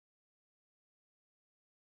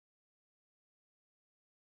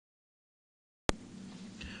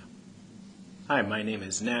Hi, my name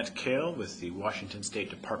is Nat Kale with the Washington State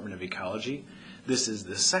Department of Ecology. This is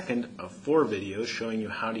the second of 4 videos showing you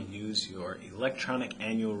how to use your electronic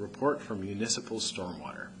annual report for municipal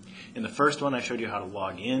stormwater. In the first one, I showed you how to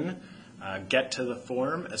log in, get to the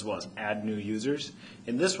form, as well as add new users.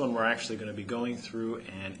 In this one, we're actually going to be going through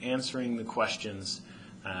and answering the questions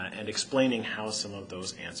and explaining how some of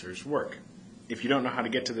those answers work. If you don't know how to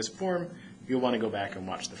get to this form, you'll want to go back and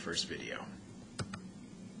watch the first video.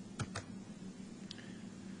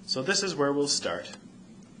 So this is where we'll start.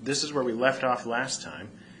 This is where we left off last time.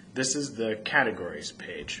 This is the categories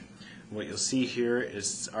page. What you'll see here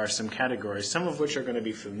are some categories, some of which are going to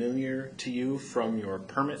be familiar to you from your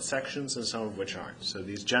permit sections and some of which aren't. So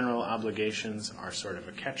these general obligations are sort of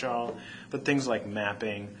a catch-all, but things like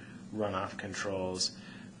mapping, runoff controls,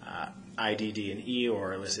 IDD&E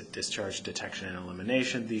or illicit discharge detection and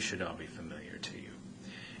elimination, these should all be familiar to you.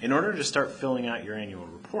 In order to start filling out your annual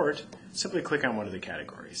report, simply click on one of the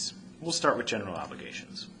categories. We'll start with general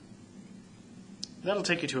obligations. That'll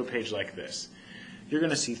take you to a page like this. You're going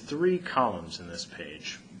to see 3 columns in this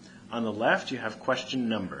page. On the left, you have question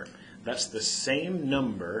number. That's the same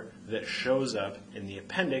number that shows up in the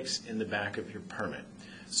appendix in the back of your permit.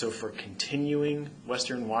 So for continuing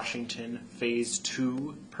Western Washington Phase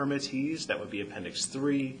 2 permittees, that would be Appendix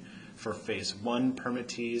 3. For Phase 1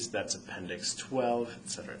 permittees, that's Appendix 12,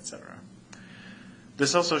 etc., etc.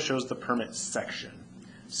 This also shows the permit section.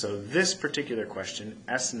 So this particular question,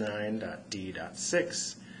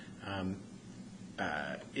 S9.D.6,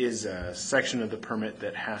 is a section of the permit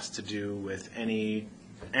that has to do with any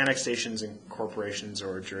annexations, incorporations,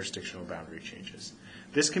 or jurisdictional boundary changes.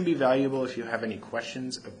 This can be valuable if you have any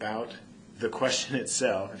questions about the question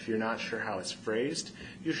itself. If you're not sure how it's phrased,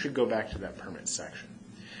 you should go back to that permit section.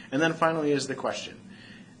 And then finally is the question.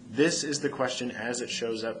 This is the question as it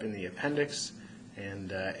shows up in the appendix,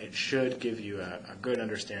 and it should give you a good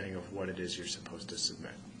understanding of what it is you're supposed to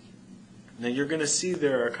submit. Now you're going to see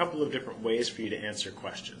there are a couple of different ways for you to answer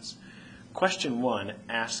questions. Question 1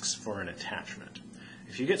 asks for an attachment.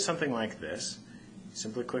 If you get something like this,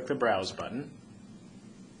 simply click the Browse button,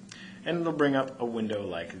 and it'll bring up a window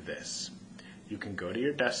like this. You can go to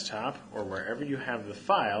your desktop or wherever you have the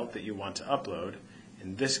file that you want to upload.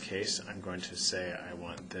 In this case, I'm going to say I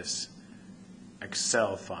want this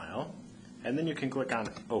Excel file, and then you can click on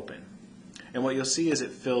Open. And what you'll see is it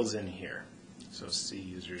fills in here. So see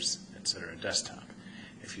users, etc. desktop.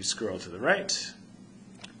 If you scroll to the right,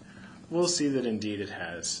 we'll see that indeed it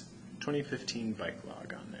has 2015 bike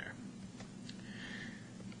log on there.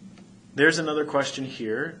 There's another question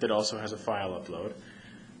here that also has a file upload.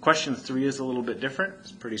 Question 3 is a little bit different.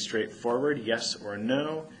 It's pretty straightforward, yes or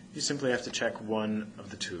no. You simply have to check one of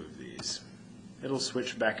the 2 of these. It'll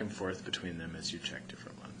switch back and forth between them as you check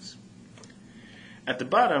different ones. At the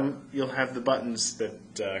bottom, you'll have the buttons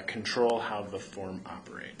that control how the form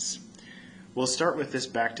operates. We'll start with this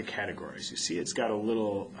back to categories. You see it's got a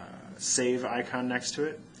little save icon next to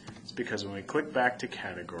it. It's because when we click back to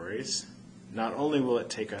categories, not only will it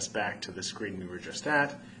take us back to the screen we were just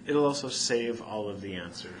at, it'll also save all of the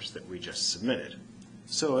answers that we just submitted.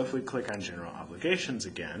 So if we click on General Obligations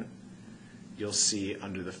again, you'll see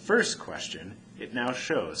under the first question, it now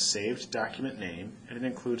shows saved document name, and it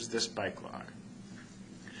includes this bike log.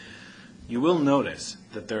 You will notice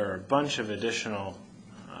that there are a bunch of additional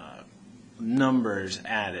numbers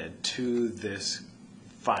added to this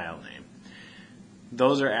file name.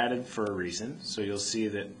 Those are added for a reason, so you'll see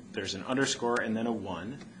that there's an underscore and then a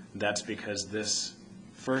 1. That's because this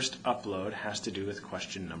first upload has to do with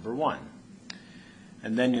question number 1.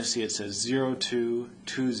 And then you'll see it says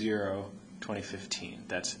 02/20/2015.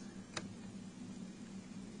 That's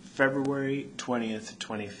February 20th,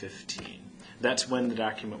 2015. That's when the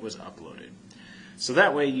document was uploaded. So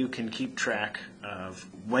that way you can keep track of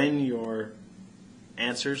when your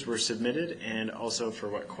answers were submitted and also for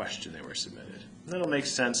what question they were submitted. And that'll make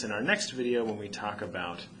sense in our next video when we talk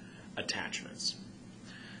about attachments.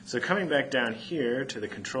 So coming back down here to the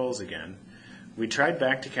controls again, we tried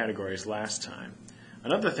back to categories last time.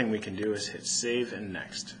 Another thing we can do is hit Save and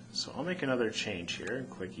Next. So I'll make another change here and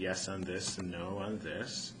click Yes on this and No on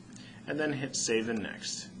this, and then hit Save and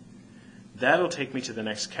Next. That'll take me to the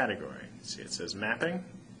next category. See, it says Mapping,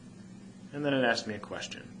 and then it asks me a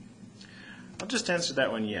question. I'll just answer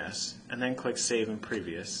that one yes, and then click Save and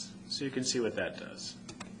Previous, so you can see what that does.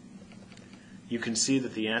 You can see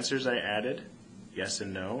that the answers I added, yes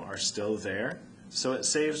and no, are still there, so it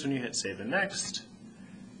saves when you hit Save and Next.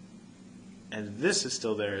 And this is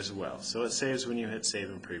still there as well, so it saves when you hit Save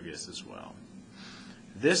and Previous as well.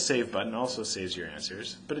 This Save button also saves your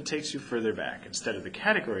answers, but it takes you further back. Instead of the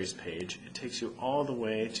Categories page, it takes you all the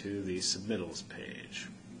way to the Submittals page.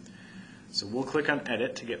 So we'll click on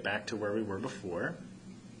Edit to get back to where we were before.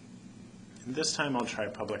 And this time I'll try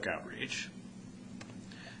Public Outreach,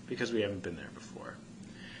 because we haven't been there before.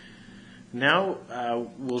 Now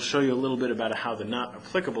we'll show you a little bit about how the Not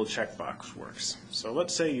Applicable checkbox works. So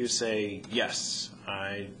let's say you say, yes,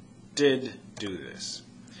 I did do this.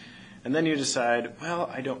 And then you decide, well,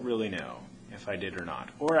 I don't really know if I did or not.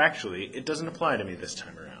 Or actually, it doesn't apply to me this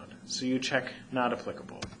time around. So you check Not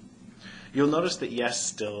Applicable. You'll notice that yes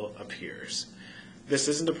still appears. This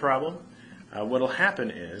isn't a problem. What will happen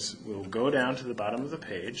is we'll go down to the bottom of the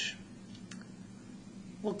page.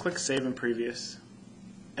 We'll click Save and Previous,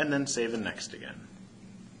 and then Save and Next again.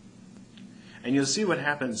 And you'll see what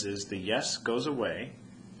happens is the yes goes away,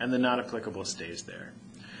 and the Not Applicable stays there.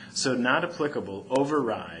 So Not Applicable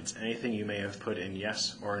overrides anything you may have put in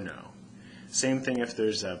yes or no. Same thing if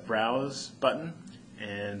there's a Browse button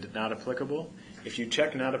and Not Applicable. If you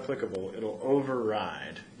check Not Applicable, it'll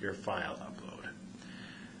override your file upload.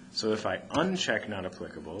 So if I uncheck Not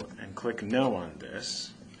Applicable and click No on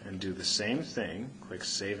this, and do the same thing, click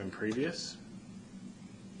Save and Previous,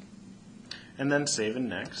 and then Save and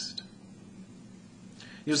Next,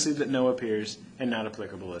 you'll see that No appears and Not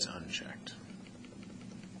Applicable is unchecked.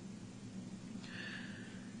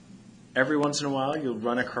 Every once in a while, you'll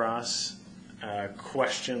run across a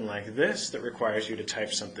question like this that requires you to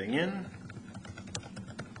type something in.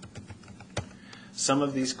 Some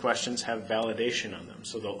of these questions have validation on them,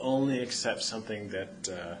 so they'll only accept something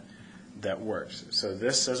that works. So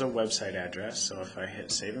this is a website address, so if I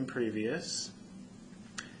hit Save and Previous,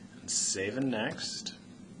 and Save and Next,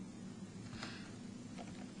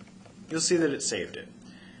 you'll see that it saved it.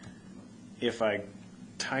 If I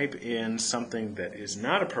type in something that is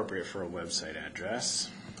not appropriate for a website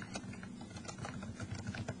address,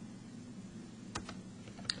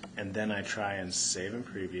 and then I try and Save and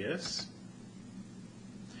Previous,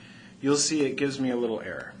 you'll see it gives me a little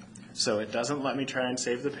error. So it doesn't let me try and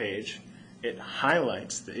save the page, it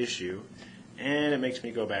highlights the issue, and it makes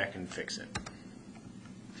me go back and fix it.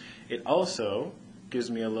 It also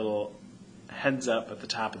gives me a little heads up at the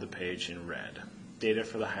top of the page in red. Data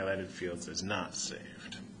for the highlighted fields is not saved.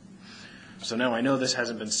 So now I know this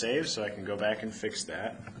hasn't been saved, so I can go back and fix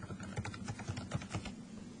that.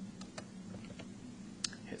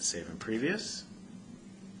 Hit Save and Previous.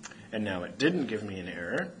 And now it didn't give me an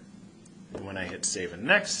error. And when I hit Save and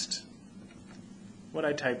Next, what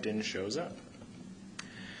I typed in shows up.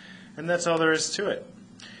 And that's all there is to it.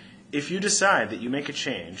 If you decide that you make a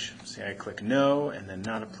change, say I click No and then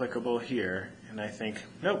Not Applicable here, and I think,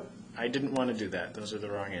 nope, I didn't want to do that. Those are the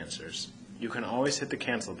wrong answers. You can always hit the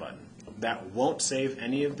Cancel button. That won't save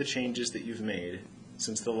any of the changes that you've made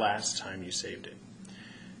since the last time you saved it.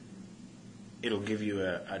 It'll give you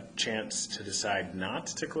a chance to decide not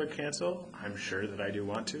to click Cancel. I'm sure that I do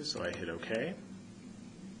want to, so I hit OK.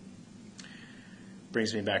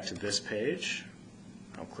 Brings me back to this page.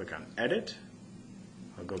 I'll click on Edit.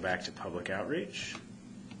 I'll go back to Public Outreach.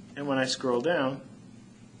 And when I scroll down,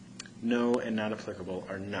 No and Not Applicable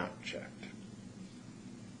are not checked.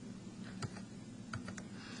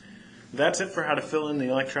 That's it for how to fill in the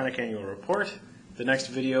electronic annual report. The next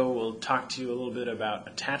video will talk to you a little bit about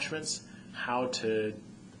attachments, how to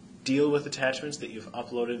deal with attachments that you've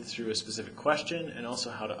uploaded through a specific question, and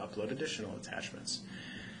also how to upload additional attachments.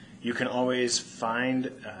 You can always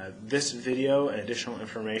find this video and additional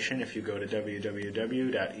information if you go to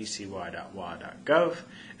www.ecy.wa.gov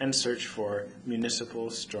and search for Municipal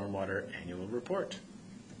Stormwater Annual Report.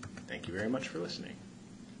 Thank you very much for listening.